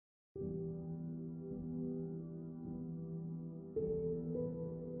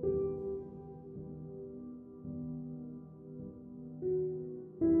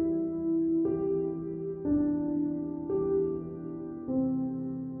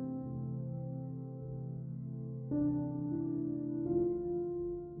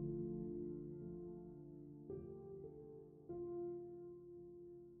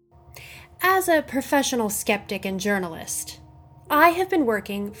As a professional skeptic and journalist, I have been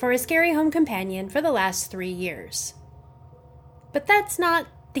working for a scary home companion for the last 3 years. But that's not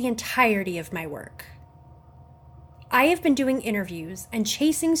the entirety of my work. I have been doing interviews and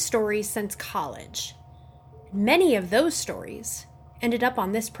chasing stories since college. Many of those stories ended up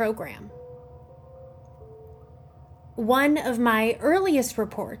on this program. One of my earliest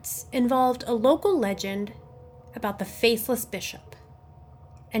reports involved a local legend about the Faceless Bishop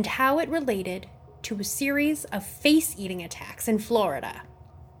and how it related to a series of face-eating attacks in Florida.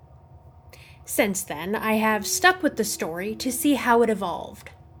 Since then, I have stuck with the story to see how it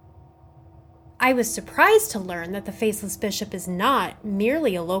evolved. I was surprised to learn that the Faceless Bishop is not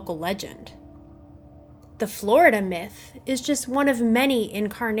merely a local legend. The Florida myth is just one of many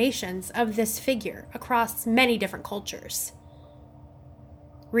incarnations of this figure across many different cultures.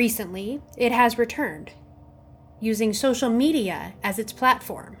 Recently, it has returned, using social media as its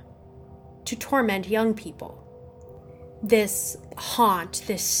platform to torment young people. This haunt,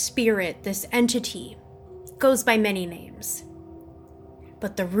 this spirit, this entity goes by many names.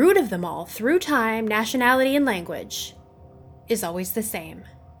 But the root of them all, through time, nationality, and language, is always the same: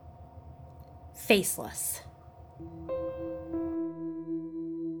 faceless.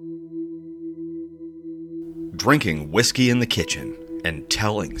 Drinking whiskey in the kitchen and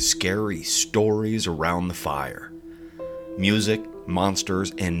telling scary stories around the fire. Music,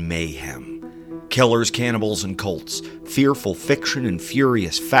 monsters, and mayhem. Killers, cannibals, and cults. Fearful fiction and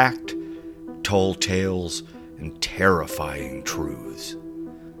furious fact. Tall tales and terrifying truths.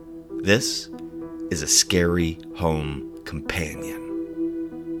 This is a scary home companion.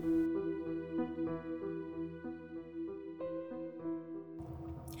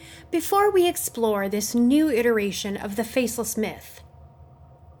 Before we explore this new iteration of the faceless myth,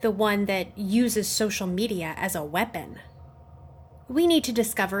 the one that uses social media as a weapon, we need to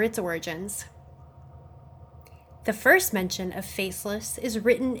discover its origins. The first mention of faceless is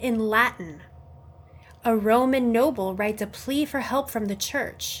written in Latin. A Roman noble writes a plea for help from the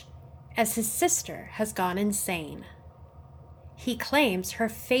church, as his sister has gone insane. He claims her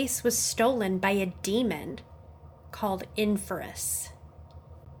face was stolen by a demon called Infernus.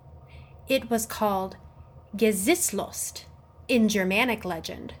 It was called Gesichtslost in Germanic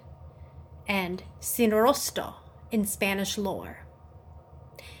legend, and Sin Rostro in Spanish lore.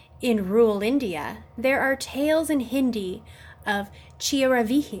 In rural India, there are tales in Hindi of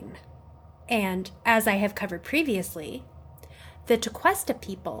Chiaravihin, and, as I have covered previously, the Tequesta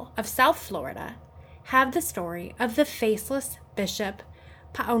people of South Florida have the story of the faceless Bishop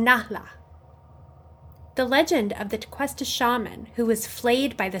Paonala. The legend of the Tequesta shaman who was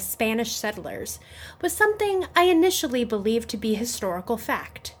flayed by the Spanish settlers was something I initially believed to be historical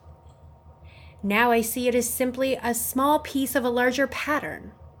fact. Now I see it as simply a small piece of a larger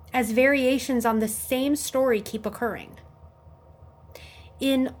pattern, as variations on the same story keep occurring.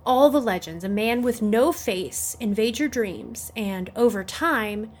 In all the legends, a man with no face invades your dreams, and over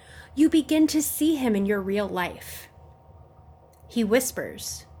time, you begin to see him in your real life. He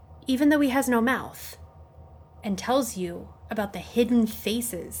whispers, even though he has no mouth, and tells you about the hidden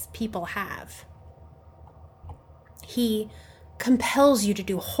faces people have. He compels you to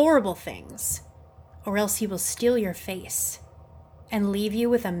do horrible things, or else he will steal your face and leave you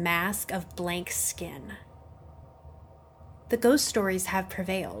with a mask of blank skin. The ghost stories have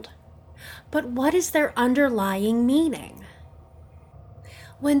prevailed, but what is their underlying meaning?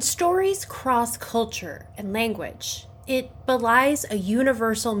 When stories cross culture and language, it belies a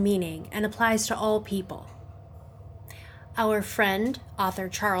universal meaning and applies to all people. Our friend, author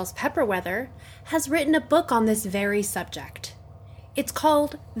Charles Pepperweather, has written a book on this very subject. It's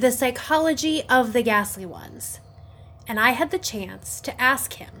called The Psychology of the Ghastly Ones, and I had the chance to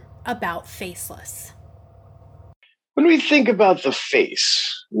ask him about Faceless. When we think about the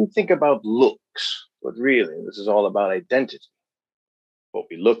face, we think about looks, but really this is all about identity. What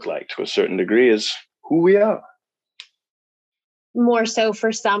we look like to a certain degree is who we are. More so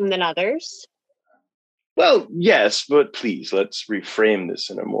for some than others. Well, yes, but please, let's reframe this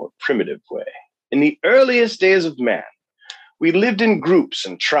in a more primitive way. In the earliest days of man, we lived in groups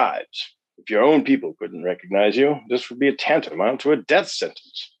and tribes. If your own people couldn't recognize you, this would be a tantamount to a death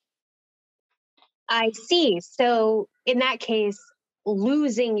sentence. I see. So in that case,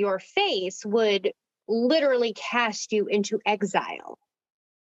 losing your face would literally cast you into exile.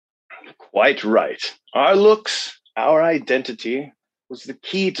 Quite right. Our looks, our identity was the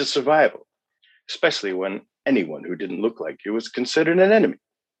key to survival, especially when anyone who didn't look like you was considered an enemy,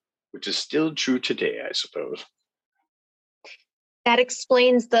 which is still true today, I suppose. That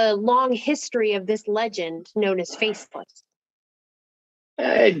explains the long history of this legend known as Faceless.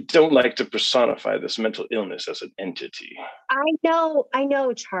 I don't like to personify this mental illness as an entity. I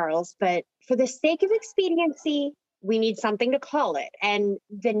know, Charles, but for the sake of expediency, we need something to call it. And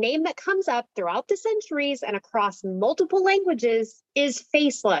the name that comes up throughout the centuries and across multiple languages is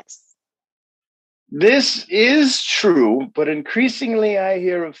Faceless. This is true, but increasingly I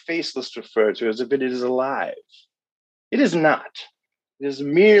hear of faceless referred to as if it is alive. It is not. It is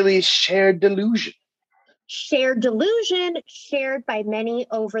merely shared delusion. Shared delusion, shared by many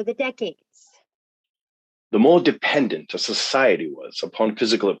over the decades. The more dependent a society was upon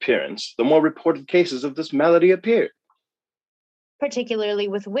physical appearance, the more reported cases of this malady appeared. Particularly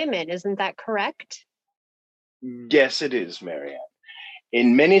with women, isn't that correct? Yes, it is, Marianne.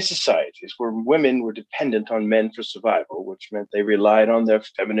 In many societies where women were dependent on men for survival, which meant they relied on their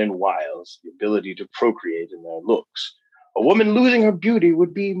feminine wiles, the ability to procreate in their looks, a woman losing her beauty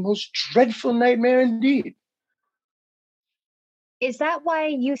would be a most dreadful nightmare indeed. Is that why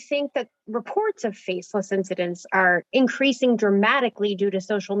you think that reports of faceless incidents are increasing dramatically due to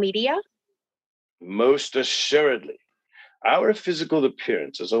social media? Most assuredly. Our physical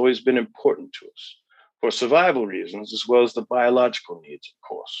appearance has always been important to us, for survival reasons as well as the biological needs, of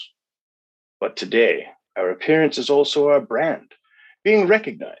course. But today, our appearance is also our brand. Being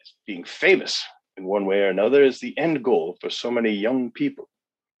recognized, being famous in one way or another is the end goal for so many young people.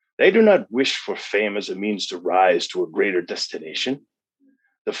 They do not wish for fame as a means to rise to a greater destination.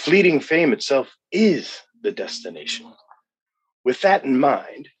 The fleeting fame itself is the destination. With that in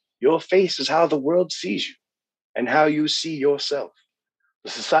mind, your face is how the world sees you and how you see yourself. The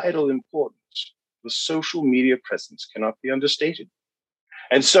societal importance, the social media presence cannot be understated.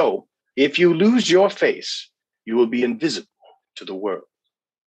 And so, if you lose your face, you will be invisible to the world.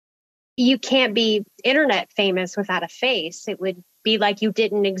 You can't be internet famous without a face. It would be like you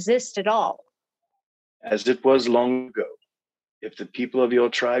didn't exist at all. As it was long ago, if the people of your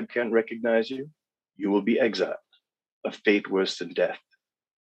tribe can't recognize you, you will be exiled, a fate worse than death.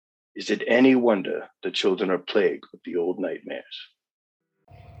 Is it any wonder the children are plagued with the old nightmares?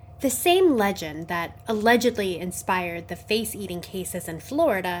 The same legend that allegedly inspired the face-eating cases in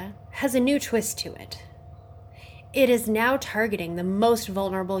Florida has a new twist to it. It is now targeting the most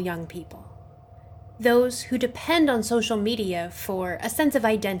vulnerable young people, those who depend on social media for a sense of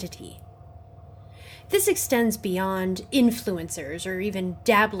identity. This extends beyond influencers or even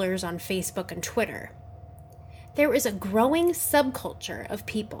dabblers on Facebook and Twitter. There is a growing subculture of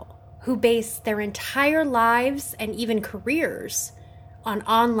people who base their entire lives and even careers on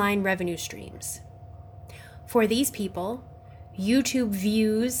online revenue streams. For these people, YouTube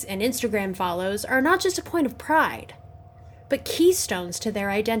views and Instagram follows are not just a point of pride, but keystones to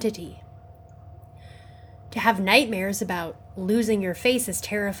their identity. To have nightmares about losing your face is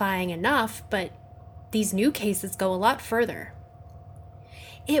terrifying enough, but these new cases go a lot further.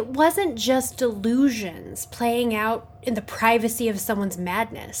 It wasn't just delusions playing out in the privacy of someone's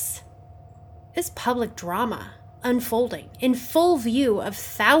madness. It's public drama unfolding in full view of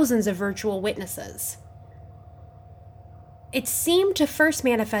thousands of virtual witnesses. It seemed to first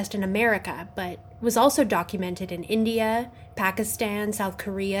manifest in America, but was also documented in India, Pakistan, South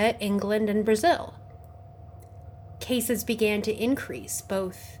Korea, England, and Brazil. Cases began to increase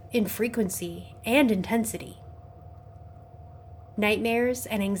both in frequency and intensity. Nightmares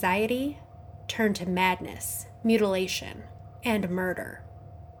and anxiety turned to madness, mutilation, and murder.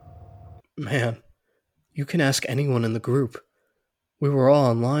 Man, you can ask anyone in the group. We were all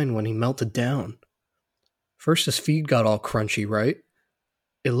online when he melted down. First his feed got all crunchy, right?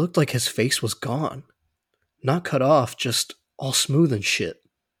 It looked like his face was gone. Not cut off, just all smooth and shit.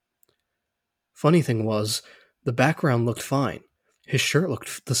 Funny thing was, the background looked fine. His shirt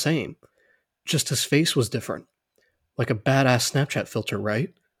looked the same. Just his face was different. Like a badass Snapchat filter,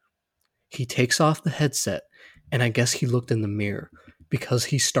 right? He takes off the headset, and I guess he looked in the mirror, because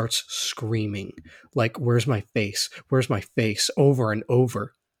he starts screaming, like, "Where's my face? Where's my face?" over and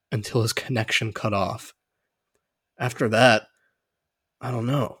over, until his connection cut off. After that, I don't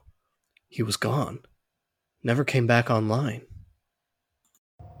know. He was gone. Never came back online.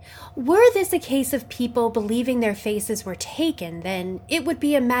 Were this a case of people believing their faces were taken, then it would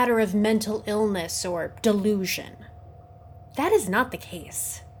be a matter of mental illness or delusion. That is not the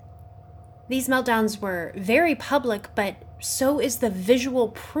case. These meltdowns were very public, but so is the visual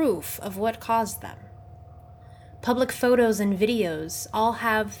proof of what caused them. Public photos and videos all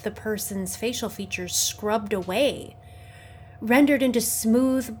have the person's facial features scrubbed away, rendered into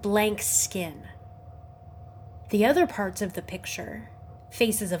smooth, blank skin. The other parts of the picture,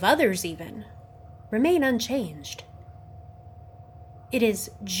 faces of others even, remain unchanged. It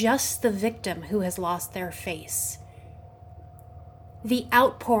is just the victim who has lost their face. The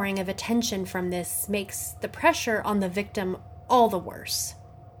outpouring of attention from this makes the pressure on the victim all the worse.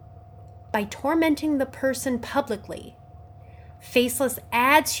 By tormenting the person publicly, Faceless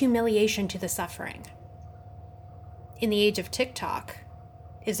adds humiliation to the suffering. In the age of TikTok,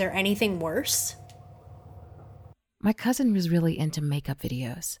 is there anything worse? My cousin was really into makeup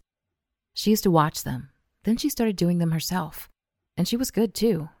videos. She used to watch them. Then she started doing them herself. And she was good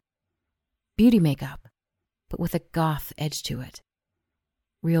too. Beauty makeup, but with a goth edge to it.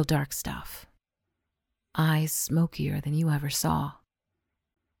 Real dark stuff. Eyes smokier than you ever saw.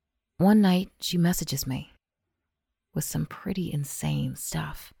 One night, she messages me with some pretty insane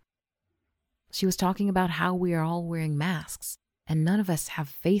stuff. She was talking about how we are all wearing masks, and none of us have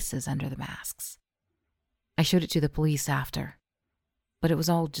faces under the masks. I showed it to the police after, but it was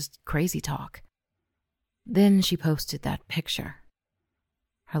all just crazy talk. Then she posted that picture.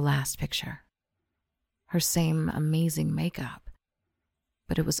 Her last picture. Her same amazing makeup,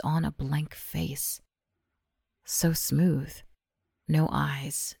 but it was on a blank face. So smooth. No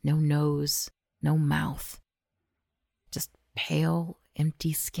eyes, no nose, no mouth. Just pale,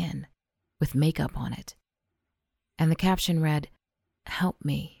 empty skin with makeup on it. And the caption read, "Help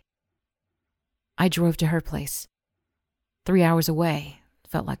me." I drove to her place. 3 hours away,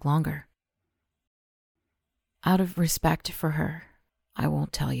 felt like longer. Out of respect for her, I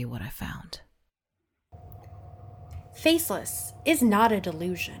won't tell you what I found. Faceless is not a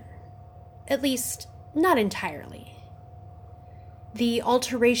delusion. At least, not entirely. The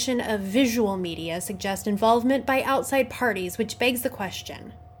alteration of visual media suggests involvement by outside parties, which begs the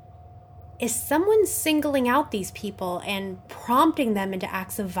question, is someone singling out these people and prompting them into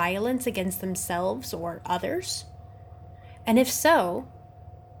acts of violence against themselves or others? And if so,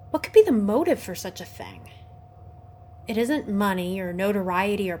 what could be the motive for such a thing? It isn't money or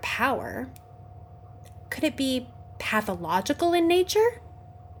notoriety or power. Could it be pathological in nature?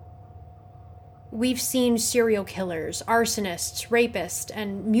 We've seen serial killers, arsonists, rapists,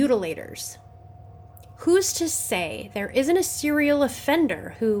 and mutilators. Who's to say there isn't a serial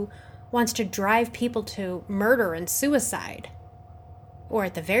offender who wants to drive people to murder and suicide? Or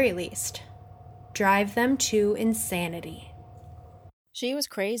at the very least, drive them to insanity. She was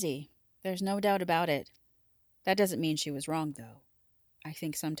crazy. There's no doubt about it. That doesn't mean she was wrong, though. I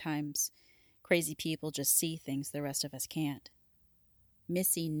think sometimes crazy people just see things the rest of us can't.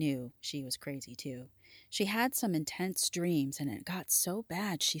 Missy knew she was crazy, too. She had some intense dreams, and it got so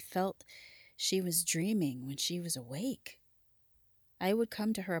bad she felt she was dreaming when she was awake. I would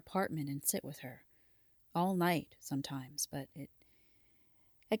come to her apartment and sit with her all night sometimes, but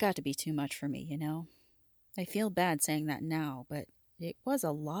it got to be too much for me, you know? I feel bad saying that now, but it was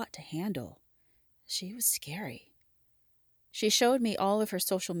a lot to handle. She was scary. She showed me all of her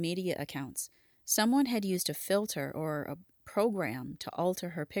social media accounts. Someone had used a filter or a program to alter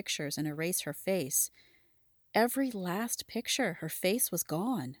her pictures and erase her face. Every last picture, her face was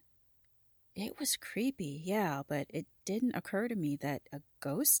gone. It was creepy, yeah, but it didn't occur to me that a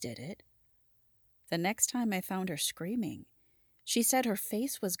ghost did it. The next time I found her screaming, she said her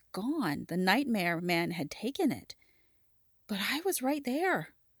face was gone. The nightmare man had taken it. But I was right there.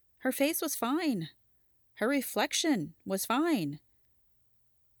 Her face was fine. Her reflection was fine.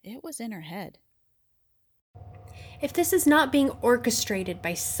 It was in her head. If this is not being orchestrated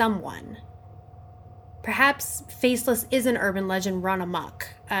by someone, perhaps Faceless is an urban legend run amok,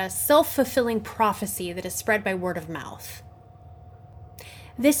 a self-fulfilling prophecy that is spread by word of mouth.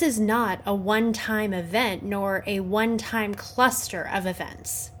 This is not a one-time event, nor a one-time cluster of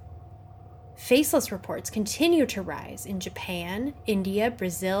events. Faceless reports continue to rise in Japan, India,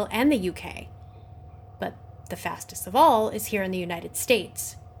 Brazil, and the UK. But the fastest of all is here in the United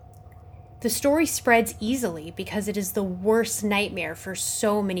States. The story spreads easily because it is the worst nightmare for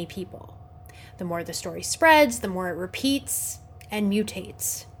so many people. The more the story spreads, the more it repeats and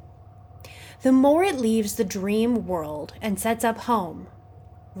mutates. The more it leaves the dream world and sets up home,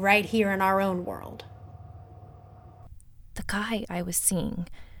 right here in our own world. The guy I was seeing,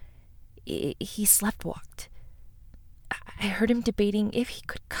 he sleptwalked. I heard him debating if he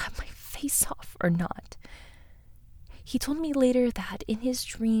could cut my face off or not. He told me later that in his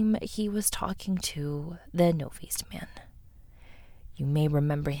dream he was talking to the no-faced man. You may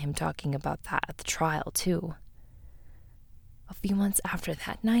remember him talking about that at the trial, too. A few months after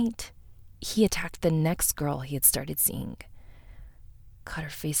that night, he attacked the next girl he had started seeing. Cut her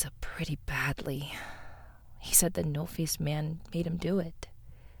face up pretty badly. He said the no-faced man made him do it.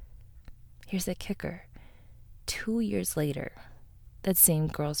 Here's the kicker. 2 years later, that same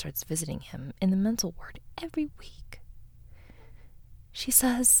girl starts visiting him in the mental ward every week. She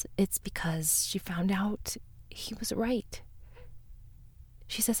says it's because she found out he was right.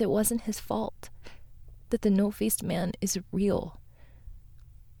 She says it wasn't his fault, that the no-faced man is real.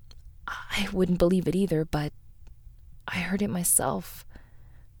 I wouldn't believe it either, but I heard it myself,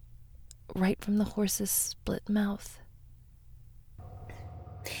 right from the horse's split mouth.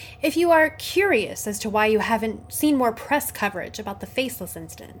 If you are curious as to why you haven't seen more press coverage about the Faceless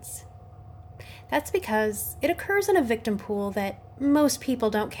incidents, that's because it occurs in a victim pool that most people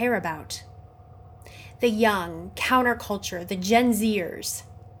don't care about. The young, counterculture, the Gen Zers,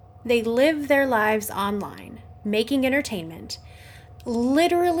 they live their lives online, making entertainment,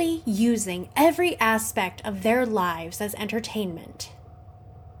 literally using every aspect of their lives as entertainment.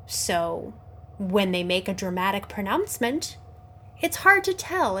 So, when they make a dramatic pronouncement, it's hard to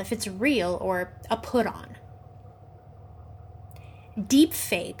tell if it's real or a put-on. Deep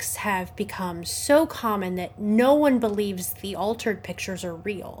fakes have become so common that no one believes the altered pictures are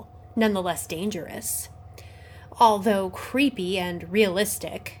real, nonetheless dangerous. Although creepy and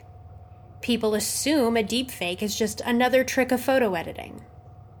realistic, people assume a deepfake is just another trick of photo editing.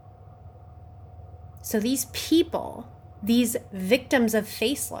 So these people, these victims of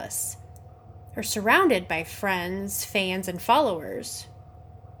Faceless, are surrounded by friends, fans, and followers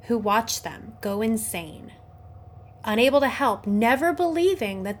who watch them go insane, unable to help, never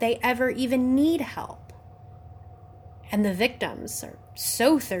believing that they ever even need help. And the victims are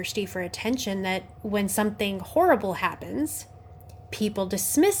so thirsty for attention that when something horrible happens, people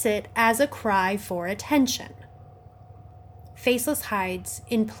dismiss it as a cry for attention. Faceless hides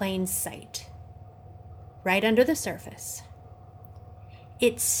in plain sight, right under the surface.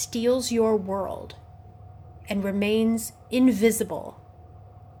 It steals your world and remains invisible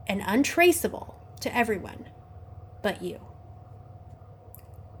and untraceable to everyone but you.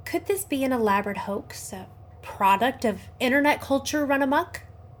 Could this be an elaborate hoax, a product of internet culture run amok?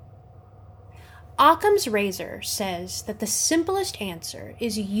 Occam's razor says that the simplest answer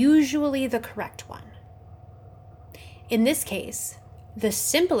is usually the correct one. In this case, the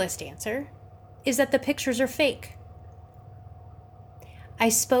simplest answer is that the pictures are fake. I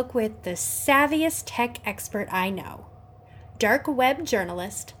spoke with the savviest tech expert I know, dark web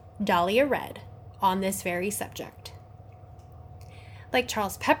journalist Dahlia Red, on this very subject. Like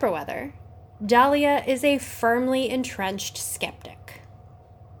Charles Pepperweather, Dahlia is a firmly entrenched skeptic.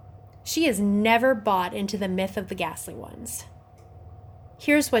 She has never bought into the myth of the ghastly ones.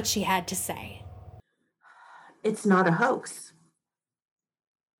 Here's what she had to say. It's not a hoax.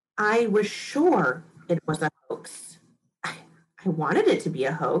 I was sure it was a hoax. I wanted it to be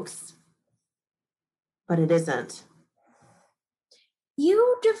a hoax, but it isn't.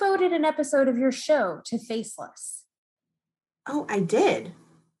 You devoted an episode of your show to Faceless. Oh, I did.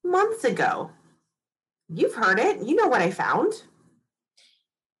 Months ago. You've heard it. You know what I found.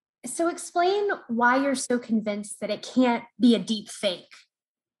 So explain why you're so convinced that it can't be a deep fake.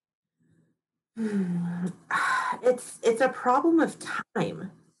 It's a problem of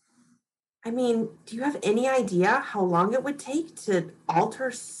time. I mean, do you have any idea how long it would take to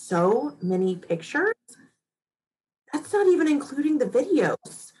alter so many pictures? That's not even including the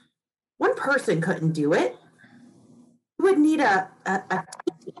videos. One person couldn't do it. You would need a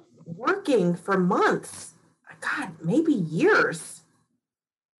team working for months. God, maybe years.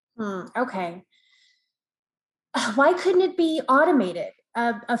 Okay. Why couldn't it be automated?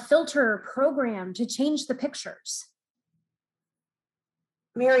 A filter program to change the pictures?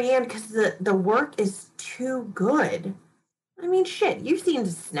 Marianne, because the work is too good. I mean, shit, you've seen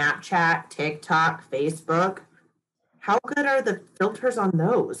Snapchat, TikTok, Facebook. How good are the filters on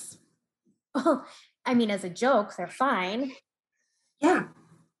those? Well, I mean, as a joke, they're fine. Yeah.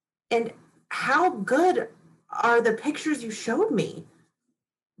 And how good are the pictures you showed me?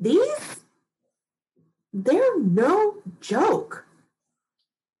 These? They're no joke.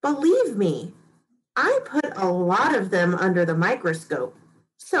 Believe me, I put a lot of them under the microscope,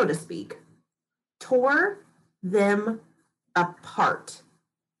 so to speak. Tore them apart.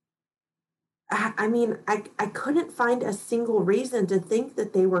 I mean, I couldn't find a single reason to think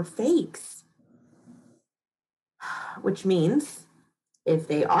that they were fakes. Which means, if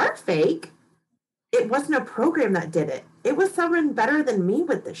they are fake, it wasn't a program that did it. It was someone better than me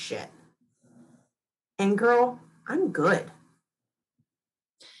with this shit. And girl, I'm good.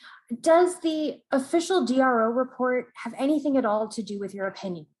 Does the official DRO report have anything at all to do with your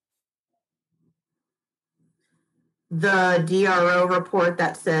opinion? The DRO report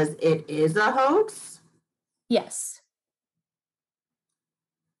that says it is a hoax? Yes.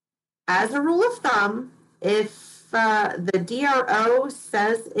 As a rule of thumb, if the DRO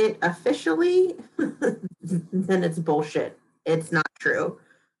says it officially, then it's bullshit. It's not true.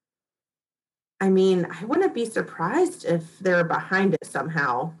 I mean, I wouldn't be surprised if they're behind it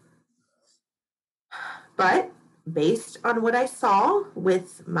somehow. But based on what I saw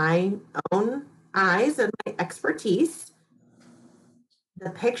with my own eyes and my expertise,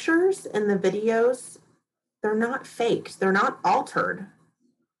 the pictures and the videos, they're not faked. They're not altered.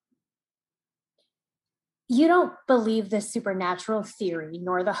 You don't believe the supernatural theory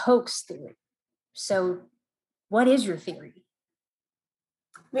nor the hoax theory. So, what is your theory?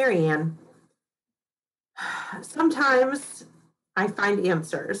 Marianne, sometimes I find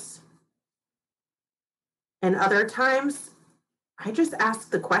answers. And other times, I just ask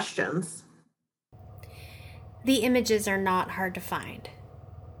the questions. The images are not hard to find.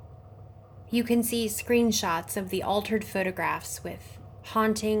 You can see screenshots of the altered photographs with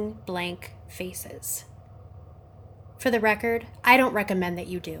haunting blank faces. For the record, I don't recommend that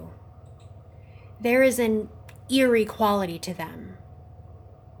you do. There is an eerie quality to them.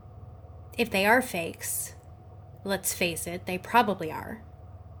 If they are fakes, let's face it, they probably are.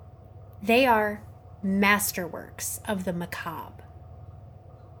 They are masterworks of the macabre.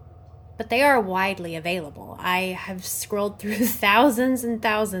 But they are widely available. I have scrolled through thousands and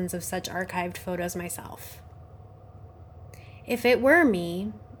thousands of such archived photos myself. If it were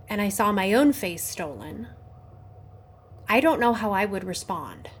me, and I saw my own face stolen, I don't know how I would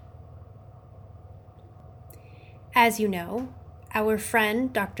respond. As you know, our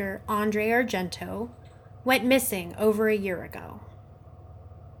friend Dr. Andre Argento went missing over a year ago.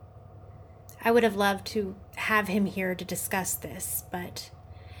 I would have loved to have him here to discuss this, but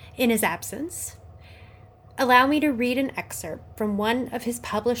in his absence, allow me to read an excerpt from one of his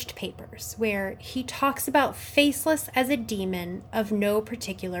published papers where he talks about Faceless as a demon of no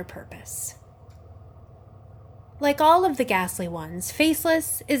particular purpose. Like all of the ghastly ones,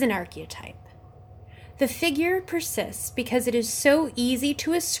 Faceless is an archetype. The figure persists because it is so easy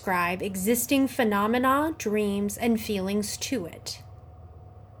to ascribe existing phenomena, dreams, and feelings to it.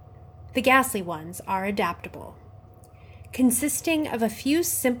 The ghastly ones are adaptable, consisting of a few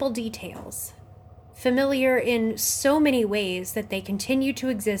simple details, familiar in so many ways that they continue to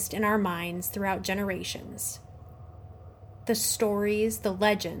exist in our minds throughout generations. The stories, the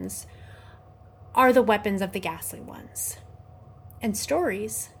legends, are the weapons of the ghastly ones. And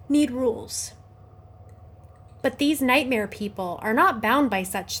stories need rules. But these nightmare people are not bound by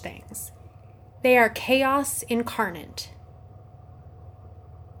such things. They are chaos incarnate.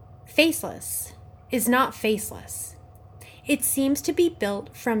 Faceless is not faceless. It seems to be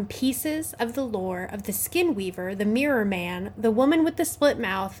built from pieces of the lore of the skin weaver, the mirror man, the woman with the split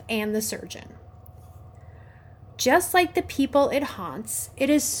mouth, and the surgeon. Just like the people it haunts, it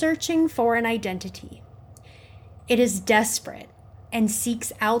is searching for an identity. It is desperate and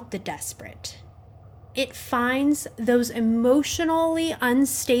seeks out the desperate. It finds those emotionally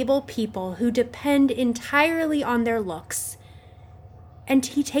unstable people who depend entirely on their looks, and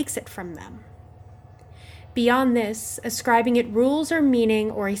he takes it from them. Beyond this, ascribing it rules or meaning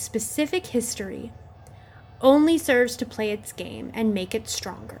or a specific history only serves to play its game and make it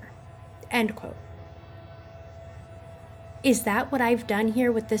stronger. End quote. Is that what I've done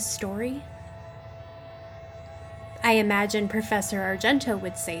here with this story? I imagine Professor Argento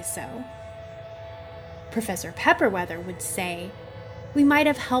would say so. Professor Pepperweather would say, we might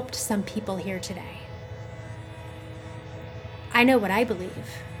have helped some people here today. I know what I believe.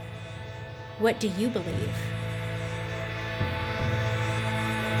 What do you believe?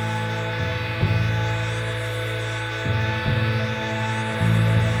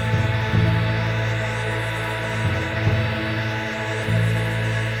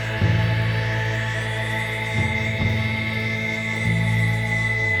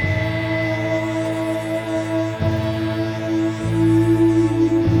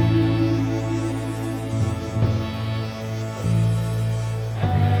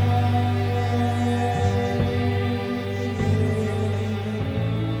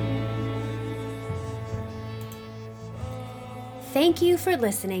 Thank you for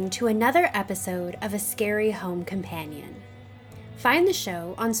listening to another episode of A Scary Home Companion. Find the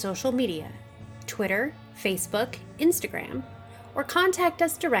show on social media, Twitter, Facebook, Instagram, or contact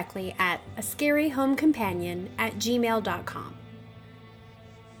us directly at ascaryhomecompanion@gmail.com.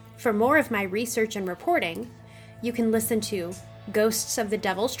 For more of my research and reporting, you can listen to Ghosts of the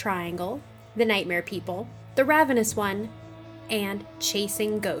Devil's Triangle, The Nightmare People, The Ravenous One, and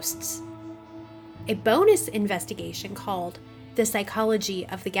Chasing Ghosts. A bonus investigation called The Psychology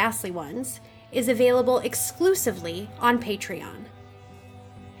of the Ghastly Ones is available exclusively on Patreon.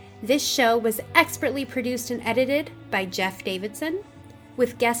 This show was expertly produced and edited by Jeff Davidson,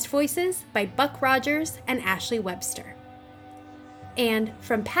 with guest voices by Buck Rogers and Ashley Webster. And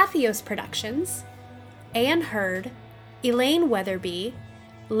from Pathos Productions, Anne Hurd, Elaine Weatherby,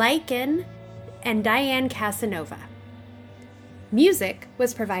 Lycan, and Diane Casanova. Music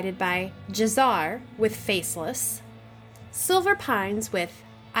was provided by Jazar with Faceless, Silver Pines with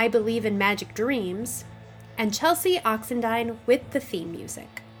I Believe in Magic Dreams, and Chelsea Oxendine with the theme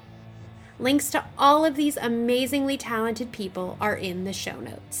music. Links to all of these amazingly talented people are in the show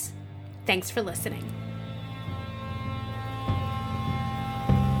notes. Thanks for listening.